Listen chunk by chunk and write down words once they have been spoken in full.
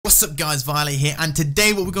What's up guys, Violet here, and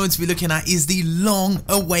today what we're going to be looking at is the long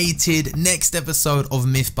awaited next episode of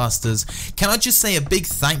MYTHBUSTERS. Can I just say a big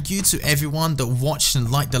thank you to everyone that watched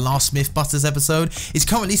and liked the last MYTHBUSTERS episode. It's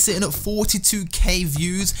currently sitting at 42k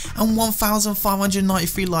views and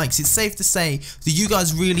 1,593 likes. It's safe to say that you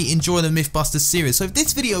guys really enjoy the MYTHBUSTERS series, so if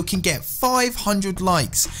this video can get 500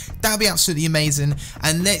 likes, that would be absolutely amazing.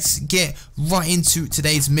 And let's get right into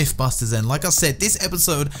today's MYTHBUSTERS then. Like I said, this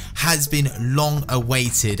episode has been long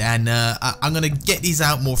awaited, and I'm gonna get these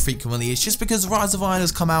out more frequently. It's just because Rise of Iron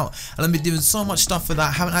has come out and I've been doing so much stuff for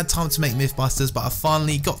that. Haven't had time to make MYTHBUSTERS, but I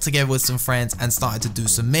finally got together with some friends and started to do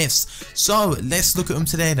some myths. So let's look at them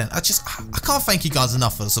today then. I can't thank you guys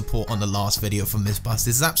enough for the support on the last video from MYTHBUSTERS.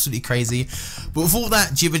 It's absolutely crazy. But with all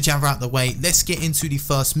that jibber jabber out the way, let's get into the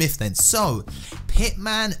first myth then. So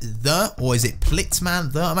Pitman the, or is it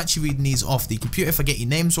Plitman the? I'm actually reading these off the computer. If I get your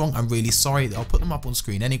names wrong, I'm really sorry. I'll put them up on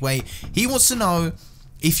screen anyway. He wants to know,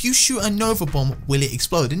 if you shoot a Nova Bomb, will it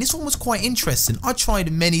explode? And this one was quite interesting. I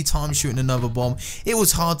tried many times shooting a Nova Bomb. It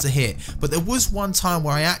was hard to hit, but there was one time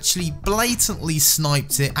where I actually blatantly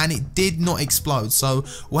sniped it and it did not explode. So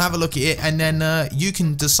we'll have a look at it, and then you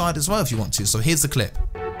can decide as well if you want to. So here's the clip.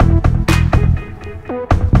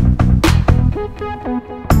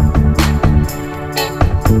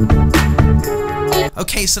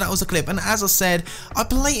 Okay, so that was a clip, and as I said, I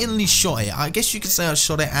blatantly shot it. I guess you could say I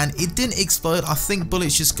shot it and it didn't explode. I think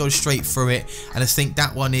bullets just go straight through it, and I think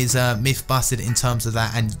that one is myth busted in terms of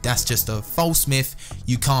that, and that's just a false myth.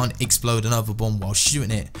 You can't explode another bomb while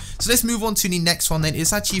shooting it. So let's move on to the next one then.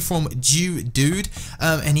 It's actually from Dude,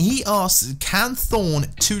 and he asks, can Thorn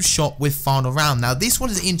two-shot with final round? Now this one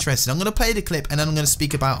is interesting. I'm going to play the clip and then I'm going to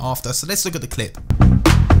speak about it after. So let's look at the clip.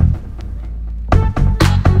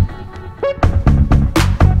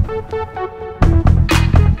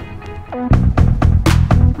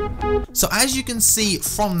 So as you can see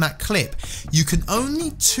from that clip, you can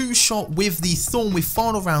only two-shot with the Thorn with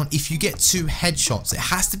final round if you get 2 headshots. It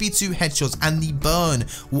has to be 2 headshots, and the burn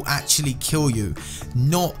will actually kill you,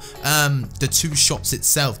 not the 2 shots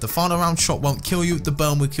itself. The final round shot won't kill you, the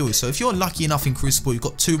burn will kill you. So if you're lucky enough in Crucible, you've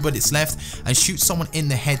got 2 bullets left, and shoot someone in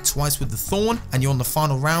the head twice with the Thorn, and you're on the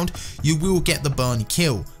final round, you will get the burn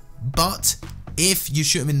kill. But if you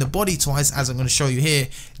shoot him in the body twice, as I'm going to show you here,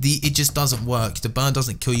 it just doesn't work. The burn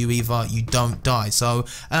doesn't kill you either. You don't die. So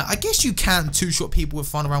I guess you can two-shot people with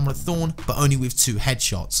final round with a Thorn, but only with 2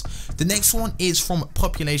 headshots. The next one is from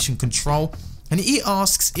Population Control, and he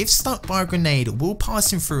asks, if stuck by a grenade, will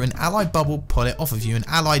passing through an allied bubble pull it off of you? And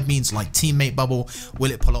allied means like teammate bubble.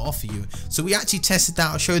 Will it pull it off of you? So we actually tested that.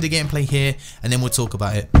 I'll show you the gameplay here, and then we'll talk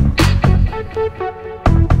about it.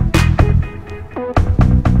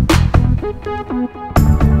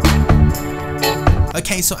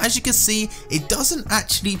 Okay, so as you can see, it doesn't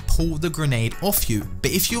actually pull the grenade off you, but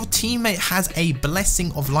if your teammate has a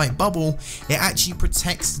blessing of light bubble, it actually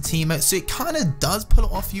protects the teammate, so it kind of does pull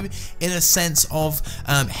it off you in a sense of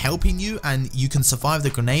helping you, and you can survive the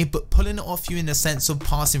grenade. But pulling it off you in the sense of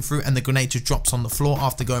passing through and the grenade just drops on the floor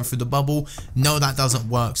after going through the bubble, no, that doesn't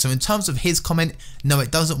work. So in terms of his comment, no,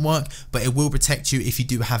 it doesn't work, but it will protect you if you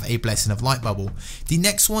do have a blessing of light bubble. The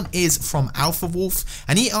next one is from Alpha Wolf,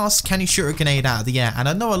 and he asks, can you shoot a grenade out of the air? And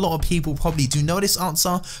I know a lot of people probably do know this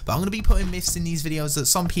answer, but I'm going to be putting myths in these videos that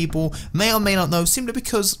some people may or may not know, simply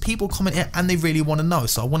because people comment it and they really want to know.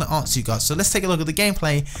 So I want to answer you guys. So let's take a look at the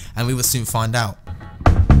gameplay and we will soon find out.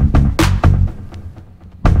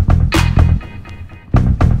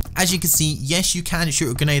 As you can see, yes, you can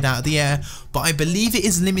shoot a grenade out of the air, but I believe it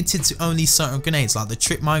is limited to only certain grenades, like the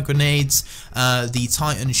trip mine grenades, the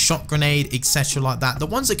Titan shot grenade, etc. like that. The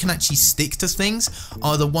ones that can actually stick to things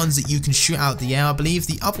are the ones that you can shoot out of the air, I believe.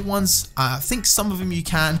 The other ones, I think some of them you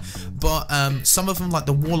can, but some of them, like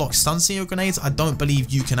the Warlock stun seal grenades, I don't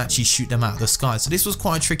believe you can actually shoot them out of the sky. So this was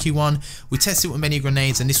quite a tricky one. We tested it with many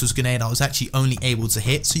grenades, and this was a grenade I was actually only able to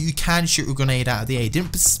hit. So you can shoot a grenade out of the air. It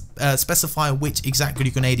didn't specify which exact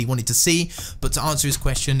grenade he wanted to see, but to answer his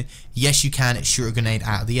question, yes, you can shoot a grenade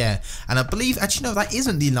out of the air. And I believe, actually no, that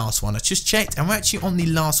isn't the last one. I just checked and we're actually on the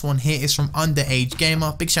last one here. It's from Underage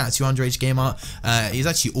Gamer. Big shout out to Underage Gamer. He's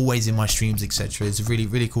actually always in my streams, etc. He's a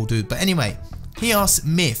really cool dude. But anyway, he asks,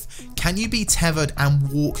 myth, can you be tethered and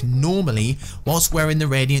walk normally whilst wearing the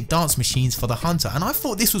Radiant Dance Machines for the Hunter? And I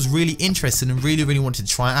thought this was really interesting and really wanted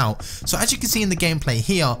to try it out. So as you can see in the gameplay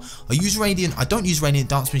here, I don't use Radiant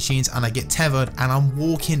Dance Machines, and I get tethered and I'm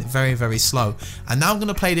walking very slow. And now I'm going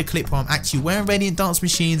to play the clip where I'm actually wearing Radiant Dance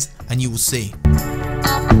Machines, and you will see.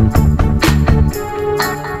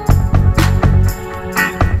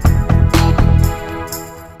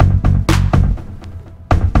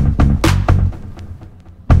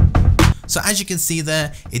 So as you can see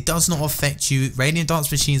there, it does not affect you. Radiant Dance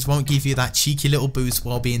Machines won't give you that cheeky little boost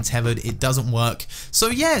while being tethered. It doesn't work. So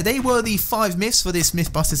yeah, they were the 5 myths for this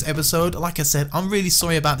Mythbusters episode. Like I said, I'm really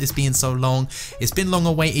sorry about this being so long. It's been long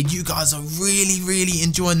awaited. You guys are really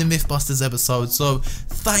enjoying the Mythbusters episode, so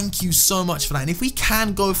thank you so much for that. And if we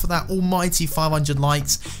can go for that almighty 500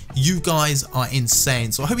 likes, you guys are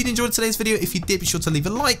insane. So I hope you enjoyed today's video. If you did, be sure to leave a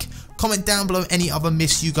like, comment down below any other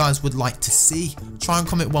myths you guys would like to see. Try and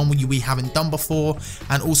comment one we haven't done before,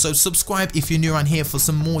 and also subscribe if you're new around here for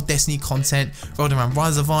some more Destiny content rolling around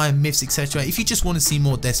Rise of Iron, myths, etc. If you just want to see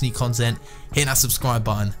more Destiny content, hit that subscribe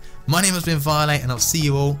button. My name has been Violate, and I'll see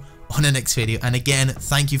you all on the next video. And again,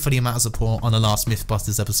 thank you for the amount of support on the last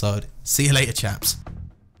Mythbusters episode. See you later, chaps.